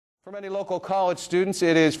For many local college students,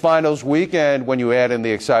 it is finals week, and when you add in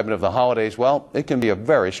the excitement of the holidays, well, it can be a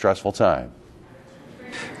very stressful time.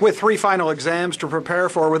 With 3 final exams to prepare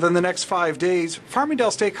for within the next 5 days,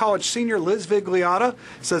 Farmingdale State College senior Liz Vigliotta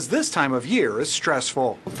says this time of year is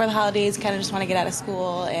stressful. For the holidays, kind of just want to get out of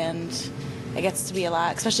school, and it gets to be a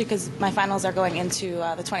lot, especially because my finals are going into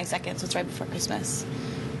the 22nd, so it's right before Christmas.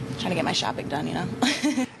 Trying to get my shopping done, you know.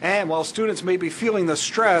 And while students may be feeling the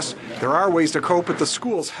stress, there are ways to cope at the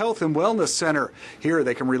school's Health and Wellness Center. Here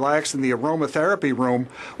they can relax in the aromatherapy room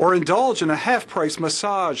or indulge in a half-price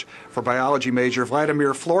massage. For biology major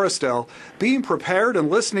Vladimir Florestel, being prepared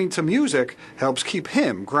and listening to music helps keep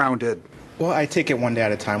him grounded. Well, I take it one day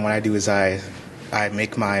at a time. What I do is I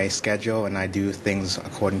make my schedule and I do things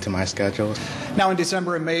according to my schedule. Now in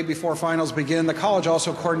December and May, before finals begin, the college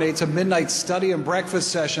also coordinates a midnight study and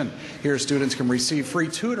breakfast session. Here students can receive free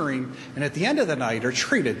tutoring and at the end of the night are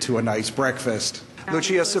treated to a nice breakfast.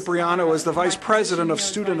 Lucia Cipriano is the Vice President of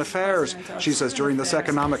Student Affairs. She says during this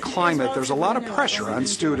economic climate, there's a lot of pressure on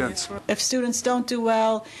students. If students don't do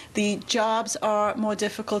well, the jobs are more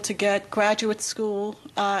difficult to get. Graduate school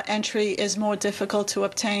entry is more difficult to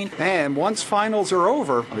obtain. And once finals are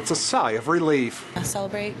over, it's a sigh of relief.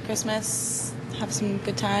 Celebrate Christmas, have some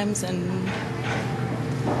good times, and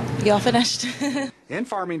be all finished. In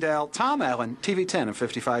Farmingdale, Tom Allen, TV 10 and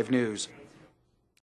 55 News.